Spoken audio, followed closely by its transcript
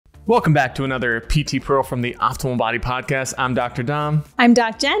Welcome back to another PT Pro from the Optimal Body Podcast. I'm Dr. Dom. I'm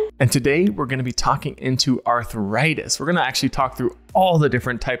Doc Jen. And today we're going to be talking into arthritis. We're going to actually talk through all the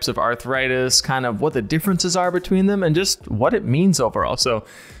different types of arthritis, kind of what the differences are between them, and just what it means overall. So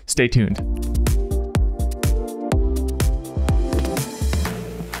stay tuned.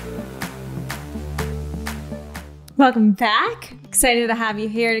 Welcome back. Excited to have you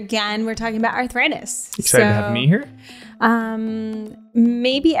here again. We're talking about arthritis. Excited to have me here?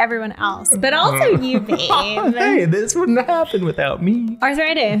 Maybe everyone else, but also you, babe. Hey, this wouldn't happen without me.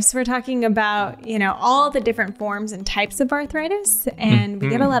 Arthritis. We're talking about, all the different forms and types of arthritis. And we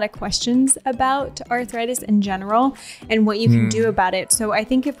get a lot of questions about arthritis in general and what you can do about it. So I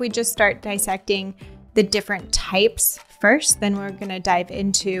think if we just start dissecting the different types first, then we're going to dive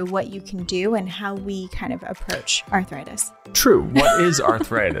into what you can do and how we kind of approach arthritis. True. What is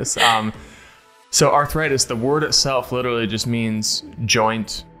arthritis? So arthritis, the word itself literally just means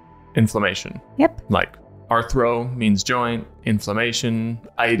joint inflammation. Yep. Like arthro means joint, inflammation,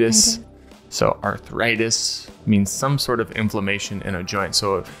 itis. So arthritis means some sort of inflammation in a joint.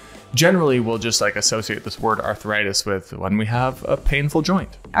 So generally we'll just like associate this word arthritis with when we have a painful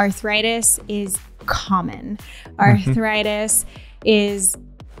joint. Arthritis is common. Arthritis is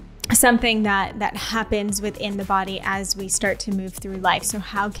something that happens within the body as we start to move through life. So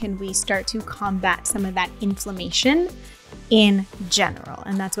how can we start to combat some of that inflammation in general?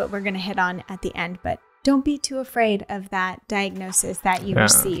 And that's what we're going to hit on at the end. But don't be too afraid of that diagnosis that you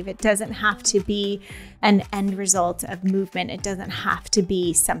receive. It doesn't have to be an end result of movement. It doesn't have to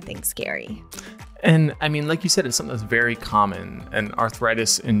be something scary. And I mean, like you said, it's something that's very common, and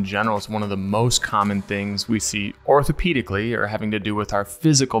arthritis in general is one of the most common things we see orthopedically or having to do with our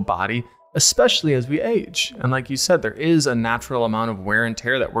physical body, especially as we age. And like you said, there is a natural amount of wear and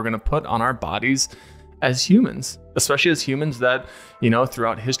tear that we're going to put on our bodies as humans, especially as humans that,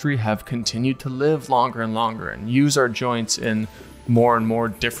 throughout history have continued to live longer and longer and use our joints in more and more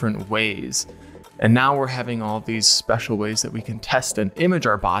different ways. And now we're having all these special ways that we can test and image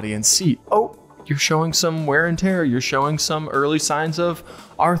our body and see, oh, you're showing some wear and tear. You're showing some early signs of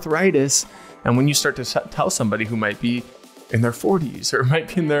arthritis. And when you start to tell somebody who might be in their 40s or might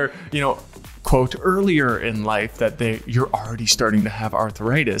be in their, quote, earlier in life that you're already starting to have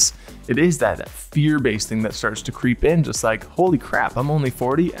arthritis, it is that fear-based thing that starts to creep in, just like, holy crap, I'm only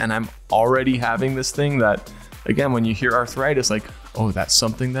 40 and I'm already having this thing that, again, when you hear arthritis, like, oh, that's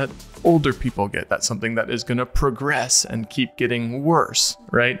something that older people get. That's something that is going to progress and keep getting worse,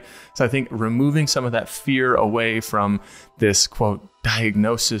 right? So I think removing some of that fear away from this, quote,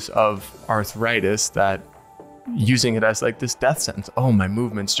 diagnosis of arthritis, that using it as like this death sentence. Oh, my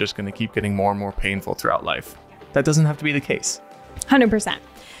movement's just going to keep getting more and more painful throughout life. That doesn't have to be the case. 100%.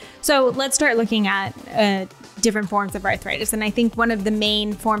 So let's start looking at different forms of arthritis. And I think one of the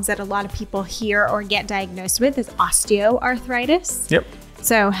main forms that a lot of people hear or get diagnosed with is osteoarthritis. Yep.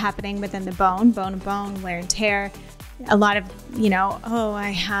 So happening within the bone to bone, wear and tear. A lot of,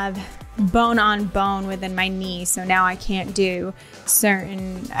 I have bone on bone within my knee. So now I can't do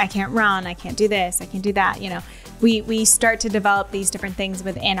I can't run, I can't do this, I can't do that. We start to develop these different things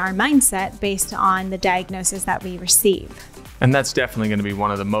within our mindset based on the diagnosis that we receive. And that's definitely going to be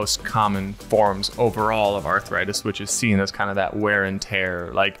one of the most common forms overall of arthritis, which is seen as kind of that wear and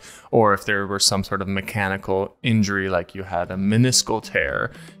tear, or if there were some sort of mechanical injury, like you had a meniscal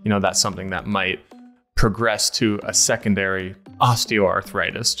tear, that's something that might progress to a secondary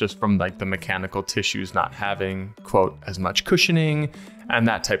osteoarthritis, just from like the mechanical tissues not having, quote, as much cushioning and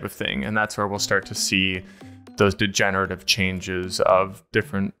that type of thing. And that's where we'll start to see those degenerative changes of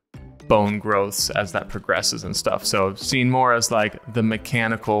different bone growths as that progresses and stuff. So seen more as like the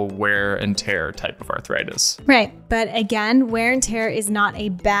mechanical wear and tear type of arthritis. Right. But again, wear and tear is not a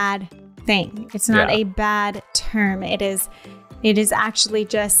bad thing. It's not a bad term. It is actually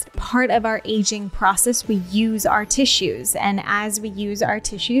just part of our aging process. We use our tissues, and as we use our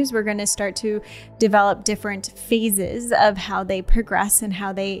tissues, we're going to start to develop different phases of how they progress and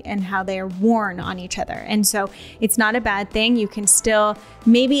how they are worn on each other. And so it's not a bad thing. You can still,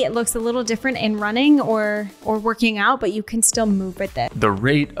 maybe it looks a little different in running or working out, but you can still move with it. The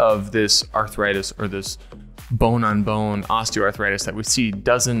rate of this arthritis or this bone on bone osteoarthritis that we see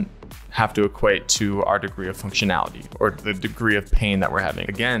doesn't have to equate to our degree of functionality or the degree of pain that we're having.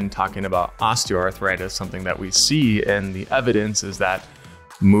 Again, talking about osteoarthritis, something that we see in the evidence is that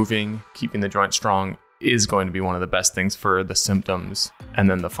moving, keeping the joint strong is going to be one of the best things for the symptoms and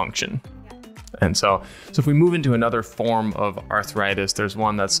then the function. And so if we move into another form of arthritis, there's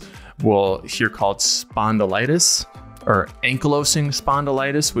one we'll hear called Spondyllitis, or Ankylosing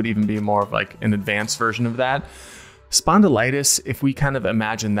Spondylitis would even be more of like an advanced version of that. Spondylitis, if we kind of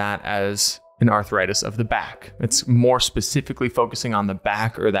imagine that as an arthritis of the back, it's more specifically focusing on the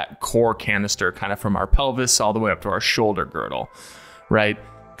back or that core canister kind of from our pelvis all the way up to our shoulder girdle, right?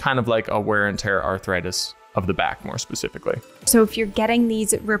 Kind of like a wear and tear arthritis of the back more specifically. So if you're getting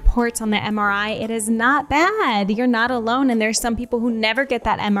these reports on the MRI, it is not bad. You're not alone. And there's some people who never get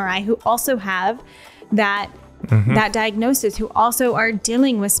that MRI who also have that, that diagnosis, who also are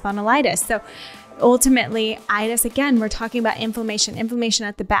dealing with spondylitis. So ultimately, itis, again, we're talking about inflammation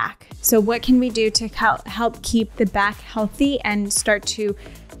at the back. So what can we do to help keep the back healthy and start to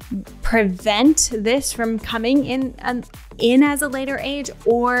prevent this from coming in as a later age,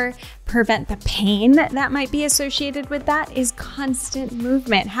 or prevent the pain that might be associated with that, is constant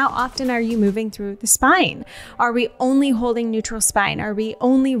movement. How often are you moving through the spine? Are we only holding neutral spine? Are we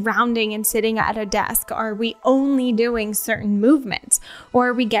only rounding and sitting at a desk? Are we only doing certain movements? Or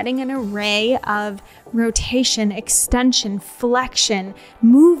are we getting an array of rotation, extension, flexion,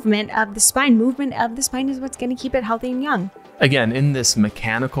 movement of the spine? Movement of the spine is what's going to keep it healthy and young. Again, in this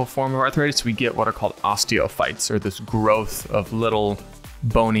mechanical form of arthritis, we get what are called osteophytes, or this growth of little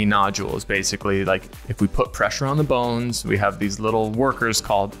bony nodules. Basically, like if we put pressure on the bones, we have these little workers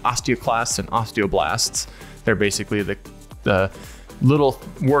called osteoclasts and osteoblasts. They're basically the little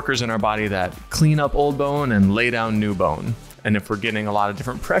workers in our body that clean up old bone and lay down new bone. And if we're getting a lot of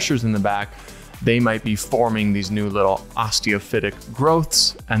different pressures in the back, they might be forming these new little osteophytic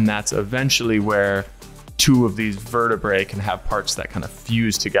growths, and that's eventually where two of these vertebrae can have parts that kind of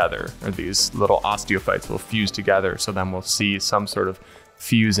fuse together, or these little osteophytes will fuse together. So then we'll see some sort of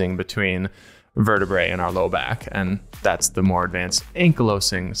fusing between vertebrae in our low back. And that's the more advanced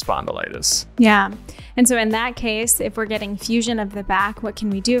ankylosing spondylitis. Yeah. And so in that case, if we're getting fusion of the back, what can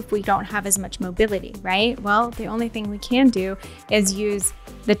we do if we don't have as much mobility, right? Well, the only thing we can do is use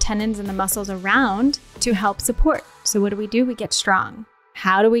the tendons and the muscles around to help support. So what do? We get strong.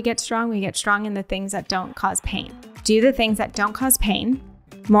 How do we get strong? We get strong in the things that don't cause pain. Do the things that don't cause pain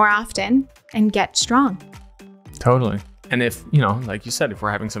more often and get strong. Totally. And if, like you said, if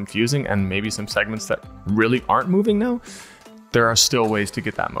we're having some fusing and maybe some segments that really aren't moving now, there are still ways to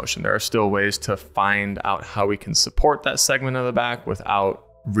get that motion. There are still ways to find out how we can support that segment of the back without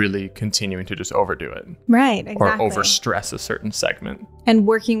really continuing to just overdo it. Right, exactly. Or overstress a certain segment. And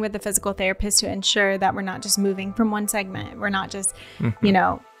working with the physical therapist to ensure that we're not just moving from one segment. We're not just,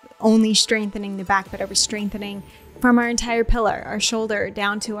 only strengthening the back, but are we strengthening from our entire pillar, our shoulder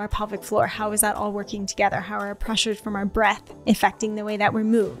down to our pelvic floor? How is that all working together? How are our pressures from our breath affecting the way that we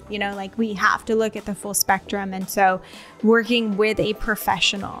move? We have to look at the full spectrum. And so working with a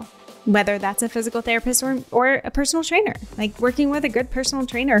professional, whether that's a physical therapist or a personal trainer, like working with a good personal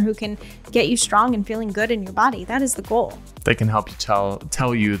trainer who can get you strong and feeling good in your body. That is the goal. They can help you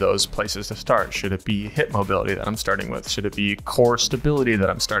tell you those places to start. Should it be hip mobility that I'm starting with? Should it be core stability that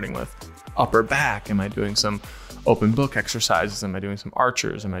I'm starting with? Upper back, am I doing some open book exercises? Am I doing some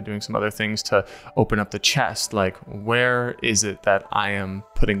archers? Am I doing some other things to open up the chest? Like, where is it that I am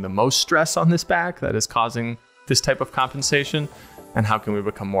putting the most stress on this back that is causing this type of compensation? And how can we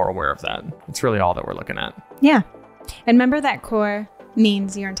become more aware of that? It's really all that we're looking at. Yeah. And remember that core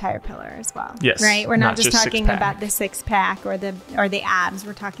means your entire pillar as well. Yes. Right? We're not just talking about the six pack or the abs.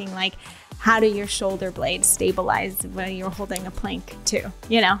 We're talking like, how do your shoulder blades stabilize when you're holding a plank too?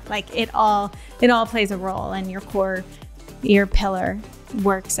 It all plays a role, and your core, your pillar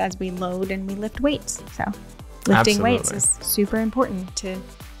works as we load and we lift weights. So lifting weights is super important to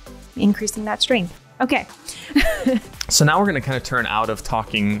increasing that strength. Okay. So now we're going to kind of turn out of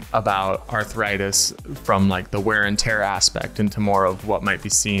talking about arthritis from like the wear and tear aspect into more of what might be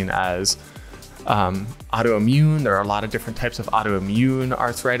seen as autoimmune. There are a lot of different types of autoimmune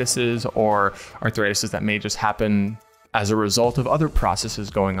arthritises, or arthritises that may just happen as a result of other processes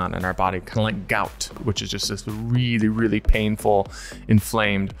going on in our body, kind of like gout, which is just this really, really painful,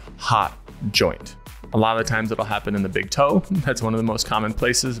 inflamed, hot joint. A lot of the times it'll happen in the big toe. That's one of the most common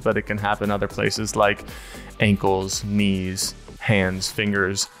places, but it can happen other places like ankles, knees, hands,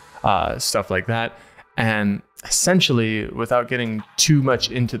 fingers, stuff like that. And essentially, without getting too much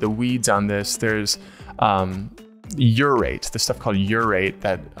into the weeds on this, there's urate, this stuff called urate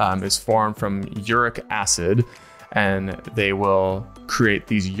that is formed from uric acid, and they will create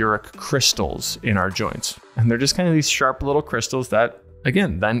these uric crystals in our joints. And they're just kind of these sharp little crystals that,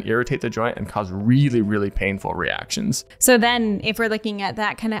 again, then irritate the joint and cause really, really painful reactions. So then if we're looking at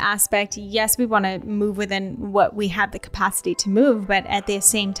that kind of aspect, yes, we want to move within what we have the capacity to move, but at the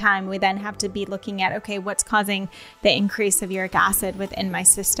same time, we then have to be looking at, okay, what's causing the increase of uric acid within my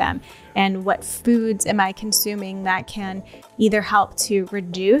system? And what foods am I consuming that can either help to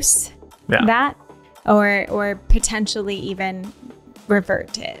reduce that or potentially even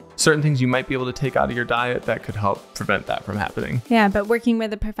revert it. Certain things you might be able to take out of your diet that could help prevent that from happening. Yeah, but working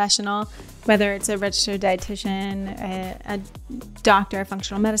with a professional, whether it's a registered dietitian, a doctor, a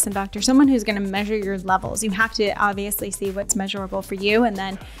functional medicine doctor, someone who's going to measure your levels. You have to obviously see what's measurable for you and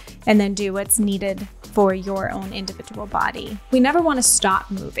then do what's needed for your own individual body. We never want to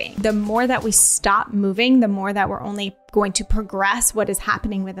stop moving. The more that we stop moving, the more that we're only going to progress what is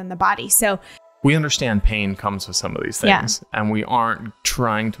happening within the body. So we understand pain comes with some of these things, and we aren't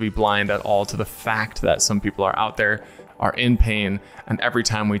trying to be blind at all to the fact that some people are out there, are in pain, and every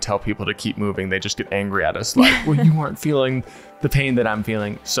time we tell people to keep moving, they just get angry at us like, well, you aren't feeling the pain that I'm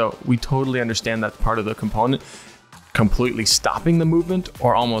feeling. So we totally understand that part of the component. Completely stopping the movement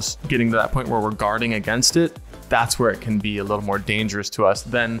or almost getting to that point where we're guarding against it, that's where it can be a little more dangerous to us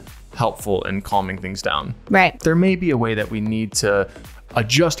than helpful in calming things down. Right. There may be a way that we need to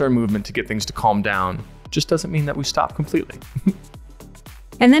adjust our movement to get things to calm down. Just doesn't mean that we stop completely.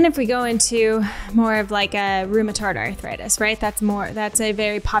 And then if we go into more of like a rheumatoid arthritis, right? That's a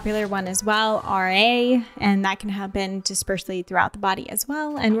very popular one as well, RA, and that can happen dispersely throughout the body as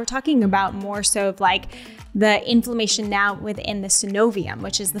well. And we're talking about more so of like the inflammation now within the synovium,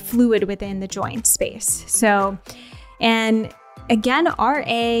 which is the fluid within the joint space. So, and again,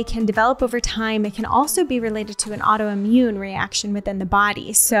 RA can develop over time. It can also be related to an autoimmune reaction within the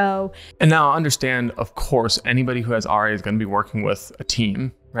body. So, and now understand, of course, anybody who has RA is going to be working with a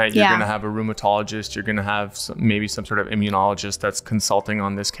team, right? You're going to have a rheumatologist. You're going to have maybe some sort of immunologist that's consulting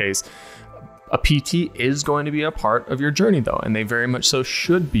on this case. A PT is going to be a part of your journey, though, and they very much so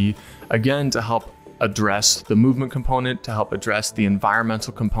should be, again, to help address the movement component, to help address the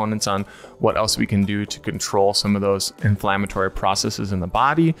environmental components on what else we can do to control some of those inflammatory processes in the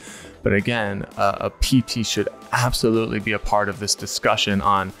body. But again, a PT should absolutely be a part of this discussion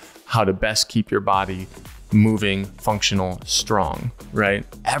on how to best keep your body moving, functional, strong, right?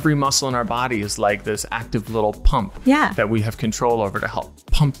 Every muscle in our body is like this active little pump that we have control over to help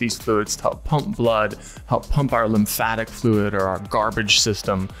pump these fluids, to help pump blood, help pump our lymphatic fluid or our garbage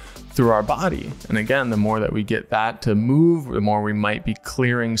system through our body. And again, the more that we get that to move, the more we might be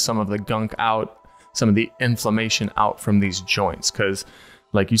clearing some of the gunk out, some of the inflammation out from these joints. Because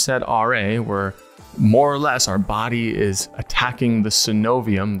like you said, RA, where more or less our body is attacking the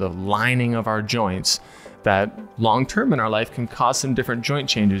synovium, the lining of our joints, that long-term in our life can cause some different joint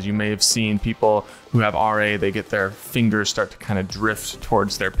changes. You may have seen people who have RA, they get their fingers start to kind of drift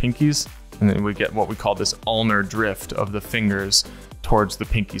towards their pinkies. And then we get what we call this ulnar drift of the fingers towards the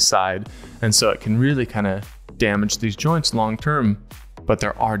pinky side. And so it can really kind of damage these joints long term. But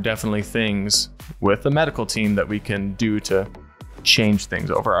there are definitely things with the medical team that we can do to change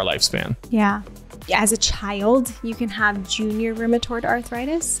things over our lifespan. Yeah. As a child, you can have junior rheumatoid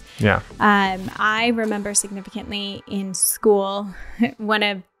arthritis. Yeah. I remember significantly in school, one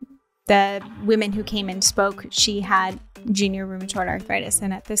of the women who came and spoke, she had junior rheumatoid arthritis.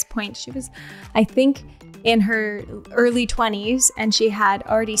 And at this point, she was, I think, in her early 20s, and she had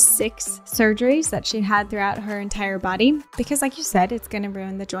already 6 surgeries that she had throughout her entire body. Because like you said, it's going to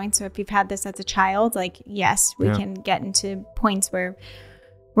ruin the joint. So if you've had this as a child, like, yes, we can get into points where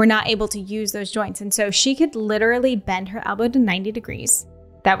we're not able to use those joints. And so she could literally bend her elbow to 90 degrees.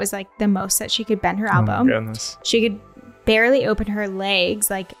 That was like the most that she could bend her elbow. Oh my goodness. She could barely open her legs,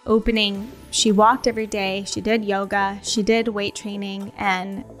 like opening. She walked every day. She did yoga. She did weight training.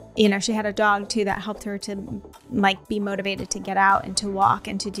 And, you know, she had a dog too that helped her to like be motivated to get out and to walk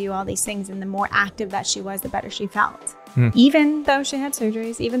and to do all these things. And the more active that she was, the better she felt. Even though she had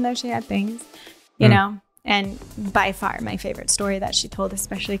surgeries, even though she had things, you know. And by far my favorite story that she told,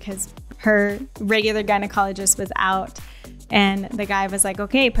 especially because her regular gynecologist was out and the guy was like,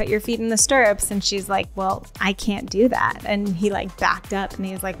 okay, put your feet in the stirrups. And she's like, well, I can't do that. And he like backed up and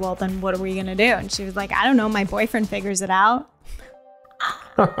he was like, well, then what are we going to do? And she was like, I don't know. My boyfriend figures it out.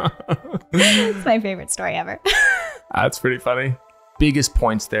 It's my favorite story ever. That's pretty funny. Biggest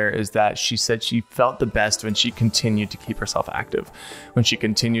points there is that she said she felt the best when she continued to keep herself active, when she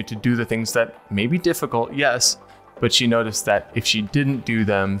continued to do the things that may be difficult, yes, but she noticed that if she didn't do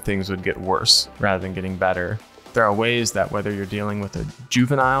them, things would get worse rather than getting better. There are ways that whether you're dealing with a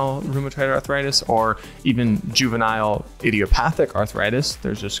juvenile rheumatoid arthritis or even juvenile idiopathic arthritis,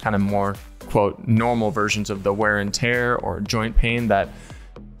 there's just kind of more, quote, normal versions of the wear and tear or joint pain that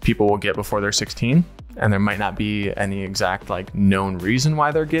people will get before they're 16. And there might not be any exact like known reason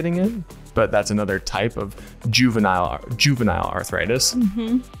why they're getting it, but that's another type of juvenile arthritis.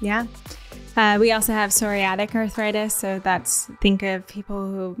 Yeah. We also have psoriatic arthritis. So that's, think of people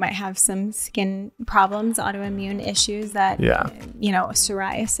who might have some skin problems, autoimmune issues that, you know,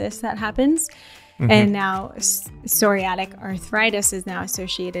 psoriasis that happens. And now psoriatic arthritis is now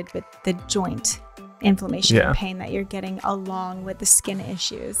associated with the joint inflammation and pain that you're getting along with the skin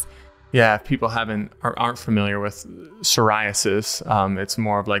issues. Yeah, if people aren't familiar with psoriasis, it's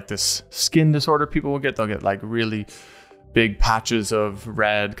more of like this skin disorder people will get. They'll get like really big patches of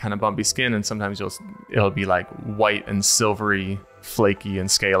red, kind of bumpy skin, and sometimes it'll be like white and silvery, flaky and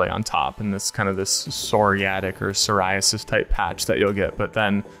scaly on top, and this kind of this psoriatic or psoriasis type patch that you'll get. But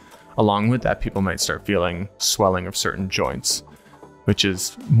then along with that, people might start feeling swelling of certain joints, which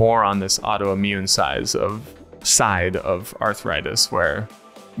is more on this autoimmune side of arthritis, where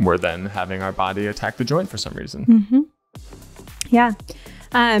we're then having our body attack the joint for some reason. Yeah.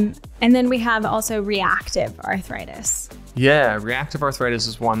 And then we have also reactive arthritis. Yeah, reactive arthritis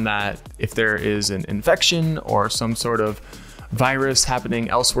is one that if there is an infection or some sort of virus happening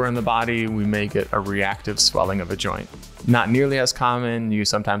elsewhere in the body, we may get a reactive swelling of a joint. Not nearly as common. You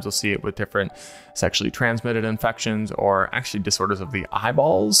sometimes will see it with different sexually transmitted infections or actually disorders of the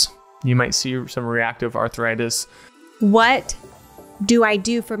eyeballs. You might see some reactive arthritis. What do I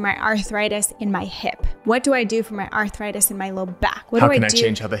do for my arthritis in my hip? What do I do for my arthritis in my low back? How can I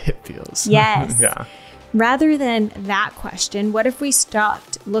change how the hip feels? Yes. Yeah. Rather than that question, what if we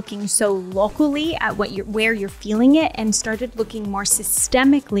stopped looking so locally at where you're feeling it and started looking more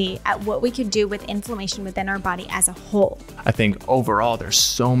systemically at what we could do with inflammation within our body as a whole? I think overall, there's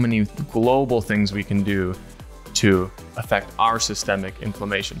so many global things we can do to affect our systemic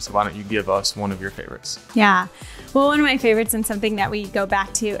inflammation. So why don't you give us one of your favorites? Yeah. Well, one of my favorites and something that we go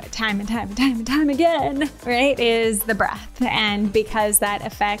back to time and time again, right, is the breath. And because that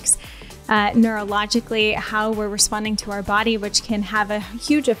affects neurologically how we're responding to our body, which can have a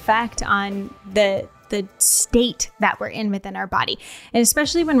huge effect on the state that we're in within our body. And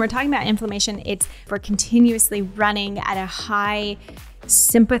especially when we're talking about inflammation, we're continuously running at a high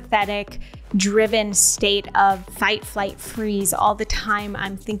sympathetic driven state of fight, flight, freeze all the time.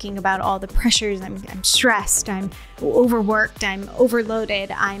 I'm thinking about all the pressures. I'm stressed. I'm overworked. I'm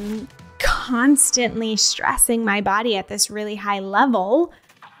overloaded. I'm constantly stressing my body at this really high level.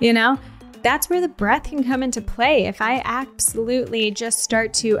 That's where the breath can come into play. If I absolutely just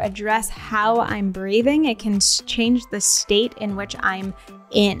start to address how I'm breathing, it can change the state in which I'm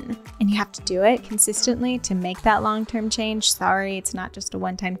in. And you have to do it consistently to make that long-term change. Sorry, it's not just a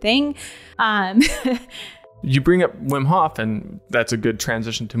one-time thing. You bring up Wim Hof, and that's a good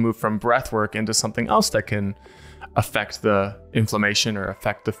transition to move from breath work into something else that can affect the inflammation or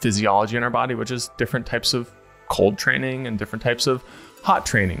affect the physiology in our body, which is different types of cold training and different types of hot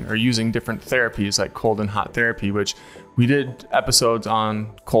training, or using different therapies like cold and hot therapy, which we did episodes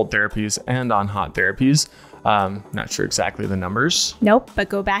on cold therapies and on hot therapies. Not sure exactly the numbers. Nope, but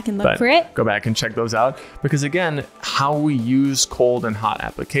go back and look for it. Go back and check those out, because again, how we use cold and hot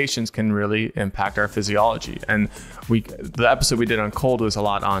applications can really impact our physiology. And the episode we did on cold was a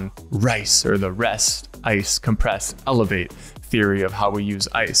lot on RICE, or the rest, ice, compress, elevate theory of how we use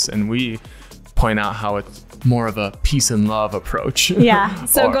ice. And we point out how it's more of a peace and love approach. Yeah.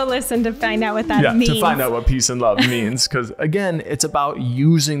 So go listen to find out what that means. To find out what peace and love means. Because again, it's about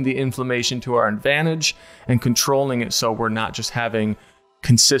using the inflammation to our advantage and controlling it, so we're not just having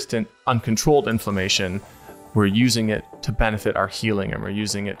consistent, uncontrolled inflammation. We're using it to benefit our healing, and we're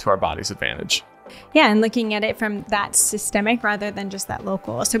using it to our body's advantage. Yeah, and looking at it from that systemic rather than just that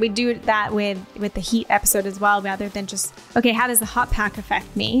local. So we do that with the heat episode as well, rather than just, okay, how does the hot pack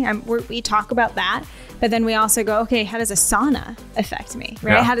affect me? We talk about that, but then we also go, okay, how does a sauna affect me,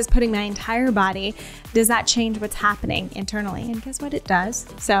 right? Yeah. How does putting my entire body, does that change what's happening internally? And guess what? It does.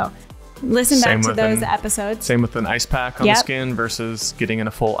 So listen back to those episodes. Same with an ice pack on the skin versus getting in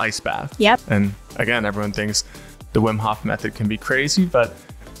a full ice bath. Yep. And again, everyone thinks the Wim Hof method can be crazy, but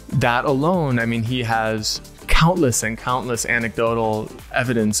that alone, I mean, he has countless and countless anecdotal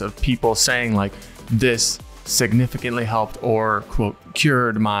evidence of people saying like, this significantly helped or quote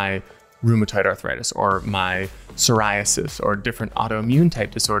cured my rheumatoid arthritis or my psoriasis or different autoimmune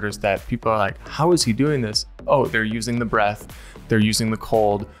type disorders, that people are like, how is he doing this? Oh, they're using the breath, they're using the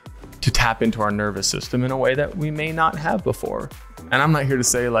cold to tap into our nervous system in a way that we may not have before. And I'm not here to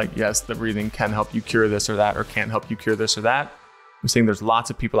say like, yes, the breathing can help you cure this or that, or can't help you cure this or that. I'm saying there's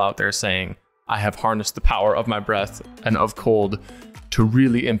lots of people out there saying, I have harnessed the power of my breath and of cold to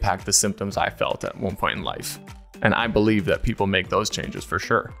really impact the symptoms I felt at one point in life. And I believe that people make those changes for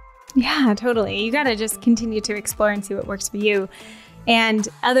sure. Yeah, totally. You got to just continue to explore and see what works for you. And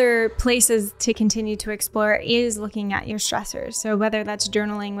other places to continue to explore is looking at your stressors. So whether that's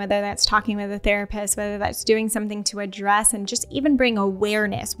journaling, whether that's talking with a therapist, whether that's doing something to address and just even bring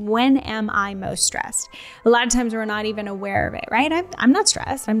awareness. When am I most stressed? A lot of times we're not even aware of it, right? I'm not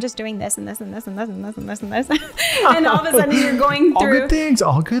stressed. I'm just doing this and this and this and this and this and this and this. And all of a sudden you're going through... all good things,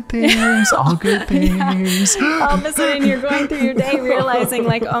 all good things, all good things. Yeah. All of a sudden you're going through your day realizing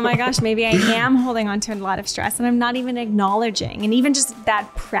like, oh my gosh, maybe I am holding on to a lot of stress and I'm not even acknowledging. And even just that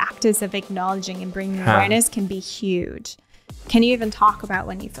practice of acknowledging and bringing awareness can be huge. Can you even talk about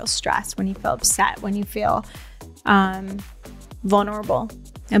when you feel stressed, when you feel upset, when you feel vulnerable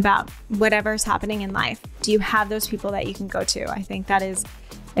about whatever's happening in life? Do you have those people that you can go to? I think that is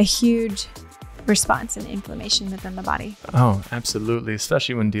a huge response and inflammation within the body. Oh, absolutely.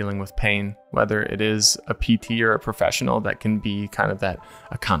 Especially when dealing with pain, whether it is a PT or a professional, that can be kind of that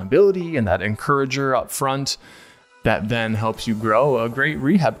accountability and that encourager up front that then helps you grow a great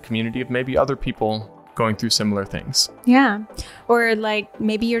rehab community of maybe other people going through similar things. Yeah. Or like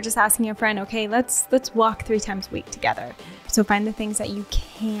maybe you're just asking a friend, okay, let's walk 3 times a week together. So find the things that you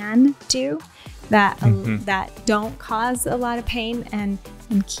can do that that don't cause a lot of pain and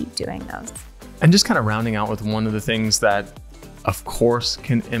keep doing those. And just kind of rounding out with one of the things that of course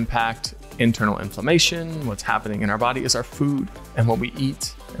can impact internal inflammation, what's happening in our body, is our food and what we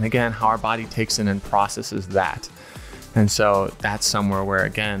eat. And again, how our body takes in and processes that. And so that's somewhere where,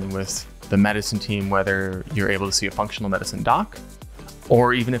 again, with the medicine team, whether you're able to see a functional medicine doc,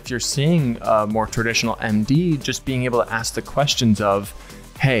 or even if you're seeing a more traditional MD, just being able to ask the questions of,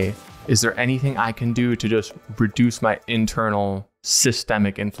 hey, is there anything I can do to just reduce my internal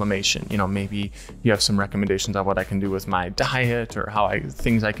systemic inflammation? You know, maybe you have some recommendations on what I can do with my diet or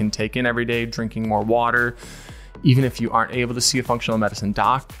things I can take in every day, drinking more water. Even if you aren't able to see a functional medicine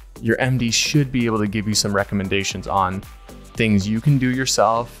doc, your MD should be able to give you some recommendations on things you can do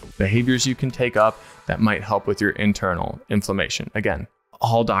yourself, behaviors you can take up that might help with your internal inflammation. Again,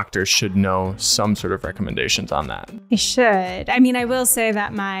 all doctors should know some sort of recommendations on that. They should. I mean, I will say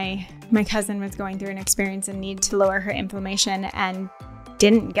that my cousin was going through an experience and need to lower her inflammation and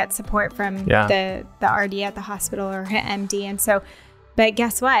didn't get support from the RD at the hospital or her MD. And so, but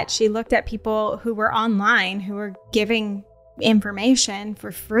guess what? She looked at people who were online, who were giving information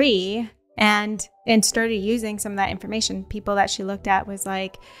for free and started using some of that information. People that she looked at was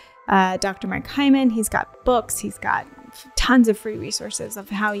like Dr. Mark Hyman. He's got books. He's got tons of free resources of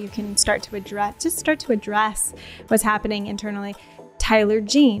how you can start to address what's happening internally. Tyler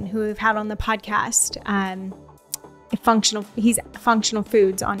Jean, who we've had on the podcast, he's Functional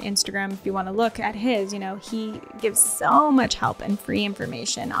Foods on Instagram. If you want to look at his, he gives so much help and free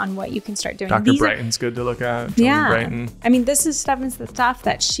information on what you can start doing. Dr. Brighton's good to look at. Yeah. Brighton. I mean, this is the stuff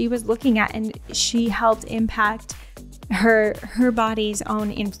that she was looking at, and she helped impact her body's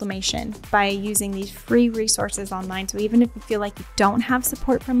own inflammation by using these free resources online. So even if you feel like you don't have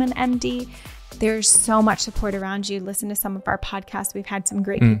support from an MD, there's so much support around you. Listen to some of our podcasts. We've had some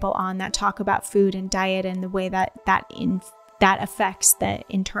great people on that talk about food and diet and the way that affects the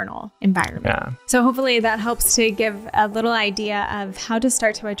internal environment. Yeah. So hopefully that helps to give a little idea of how to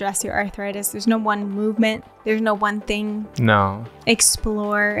start to address your arthritis. There's no one movement. There's no one thing. No.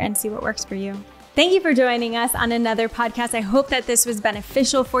 Explore and see what works for you. Thank you for joining us on another podcast. I hope that this was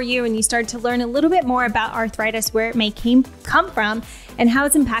beneficial for you and you started to learn a little bit more about arthritis, where it may come from, and how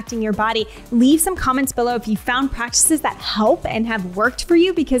it's impacting your body. Leave some comments below if you found practices that help and have worked for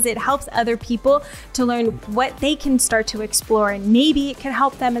you, because it helps other people to learn what they can start to explore, and maybe it could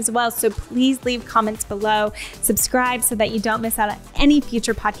help them as well. So please leave comments below. Subscribe so that you don't miss out on any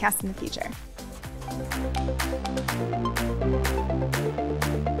future podcasts in the future.